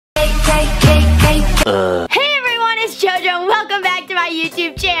Hey everyone, it's JoJo and welcome back to my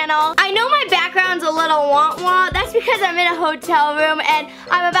YouTube channel. I know my background's a little wah-wah. That's because I'm in a hotel room and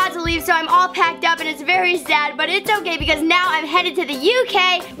I'm about to leave, so I'm all packed up and it's very sad, but it's okay because now I'm headed to the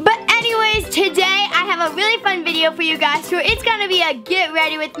UK. But anyways, today I have a really fun video for you guys. So it's gonna be a get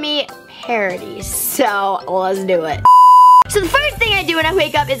ready with me parody. So let's do it. So the first thing I do when I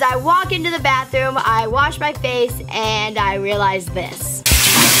wake up is I walk into the bathroom, I wash my face, and I realize this.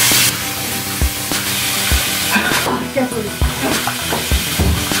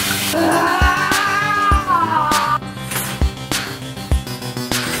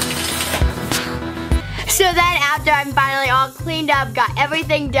 So then after I'm finally all cleaned up, got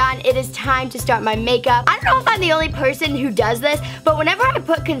everything done, it is time to start my makeup. I don't know if I'm the only person who does this, but whenever I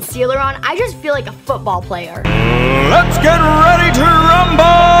put concealer on, I just feel like a football player. Let's get ready to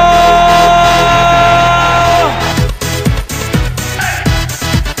rumble!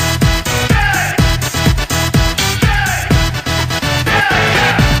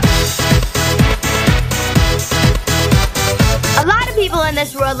 People in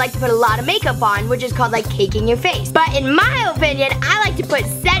this world like to put a lot of makeup on, which is called like caking your face. But in my opinion, I like to put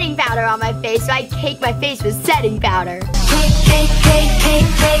setting powder on my face, so I cake my face with setting powder.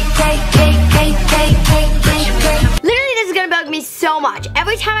 Literally, this is gonna bug me so much.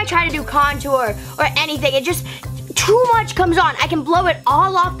 Every time I try to do contour or anything, it just too much comes on. I can blow it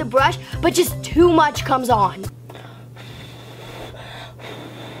all off the brush, but just too much comes on.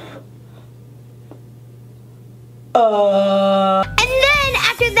 And then,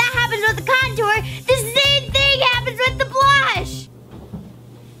 after that happens with the contour, the same thing happens with the blush!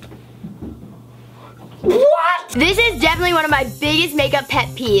 What? This is definitely one of my biggest makeup pet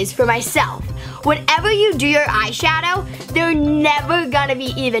peeves for myself. Whenever you do your eyeshadow, they're never gonna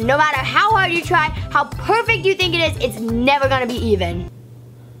be even. No matter how hard you try, how perfect you think it is, it's never gonna be even.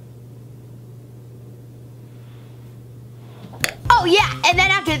 Oh yeah, and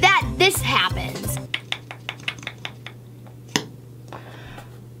then after that, this happens.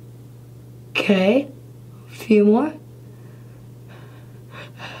 Okay, a few more.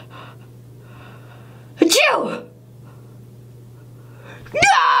 Achoo!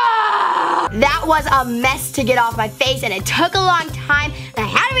 No! That was a mess to get off my face and it took a long time and I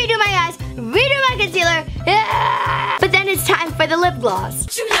had to redo my eyes, redo my concealer. But then it's time for the lip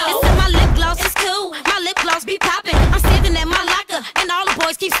gloss. You know, my lip gloss is cool, my lip gloss be popping. I'm sitting at my locker and all the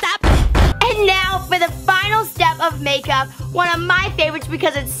boys keep stopping. And now for the final step of makeup, one of my favorites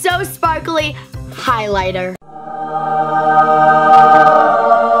because it's so sparkly, highlighter.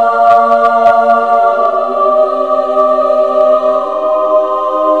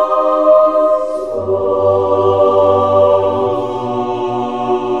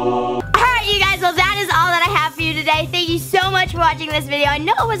 Thank you so much for watching this video. I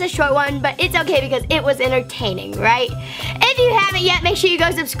know it was a short one, but it's okay because it was entertaining, right? If you haven't yet, make sure you go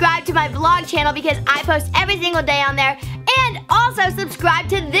subscribe to my vlog channel because I post every single day on there. And also subscribe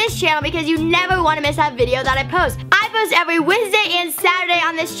to this channel because you never want to miss a video that I post. I post every Wednesday and Saturday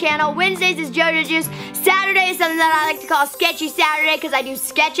on this channel. Wednesdays is JoJo Juice. Saturday is something that I like to call Sketchy Saturday because I do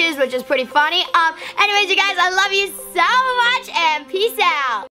sketches, which is pretty funny. Anyways, you guys, I love you so much and peace out.